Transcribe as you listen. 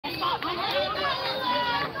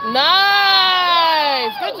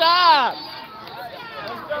Nice. Good job.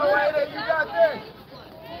 Let's go, Ada. You got this.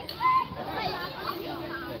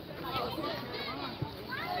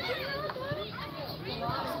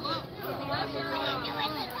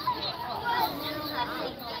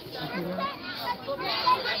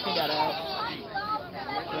 He got out.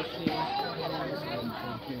 Let's see.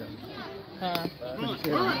 Huh?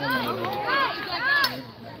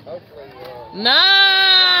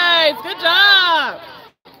 Nice. Good job.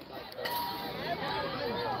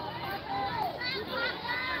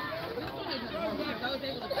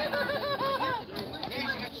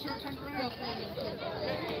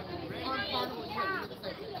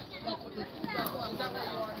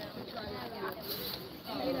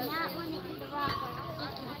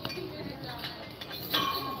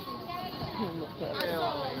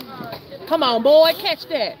 Come on, boy, catch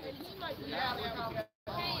that.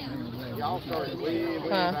 Y'all started way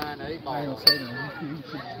behind the 8 ball.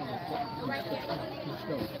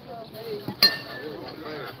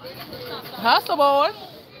 Hustle, boy.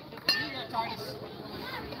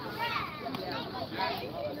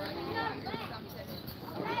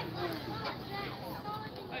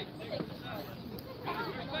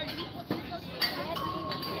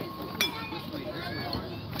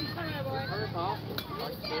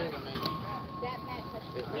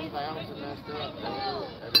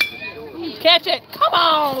 Catch it. Come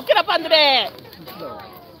on. Get up under that.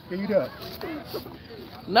 Speed up.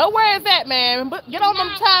 Know where is that, man? But get on them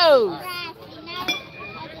toes.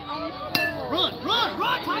 Run.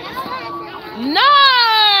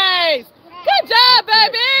 Nice. Good job,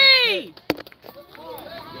 baby.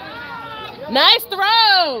 Nice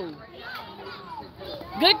throw.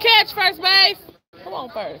 Good catch, first base. Come on,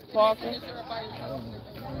 first, Parker.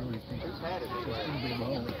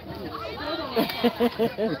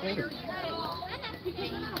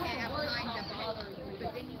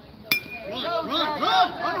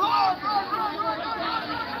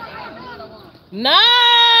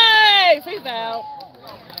 Nice! He's out.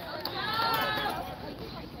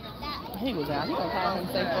 He was out. He gonna call him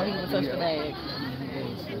safe before he even touched the bag.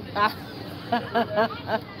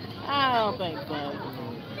 I don't think so.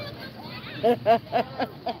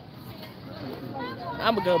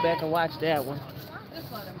 I'm gonna go back and watch that one.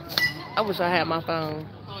 I wish I had my phone,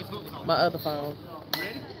 my other phone.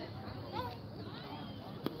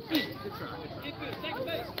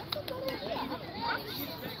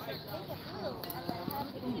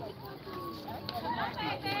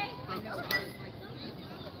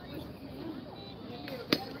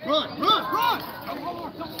 Run!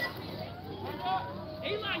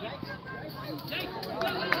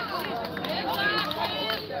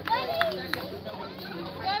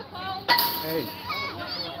 Hey.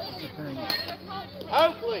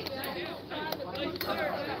 Oakley!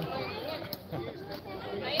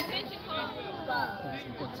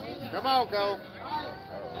 Come on, go.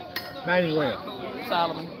 Emmanuel.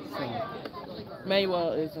 Solomon.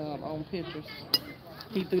 Emmanuel is on pictures.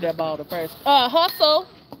 He threw that ball to first. Hustle.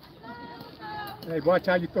 Hey, watch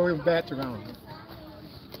how you throw them bats around.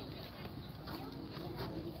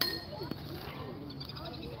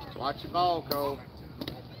 Watch your ball, Cole.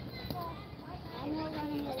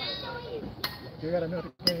 You got another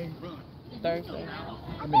game? Thursday.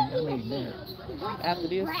 I mean, man. After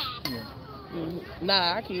this? Yeah.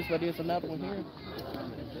 Nah, our kids, but there's another one here.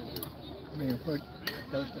 I mean, what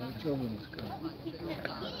Thursday, children is coming.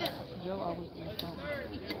 Joe always does something.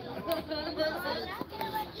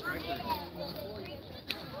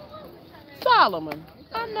 Solomon,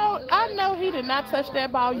 I know he did not touch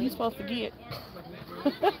that ball you supposed to get.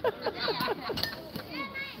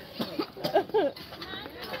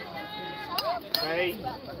 Hey.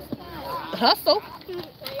 Hustle.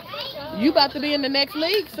 You about to be in the next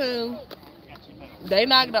league soon. The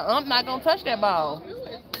ump not gonna touch that ball.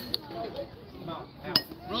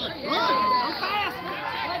 Run! I'm fast!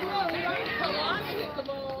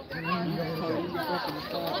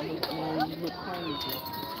 You look crazy.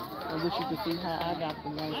 I wish you could see how I got the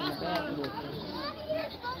ones in the back looking.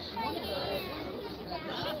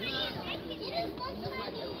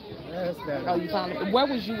 That's better. Oh, you found it. Where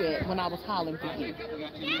was you at when I was hollering for you?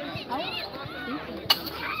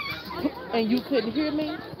 And you couldn't hear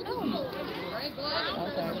me?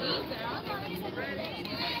 Okay.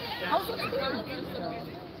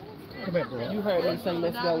 Come here, boy. You heard me say,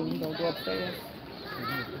 let's go, and you gonna go upstairs?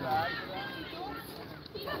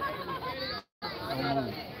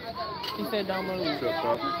 He said, don't move.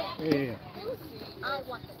 Yeah.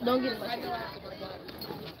 Don't get much.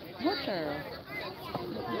 What turn?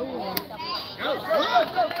 Let's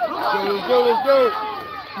go.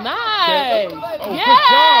 Nice. Oh,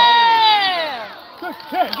 yeah. Good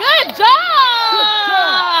catch. Good job!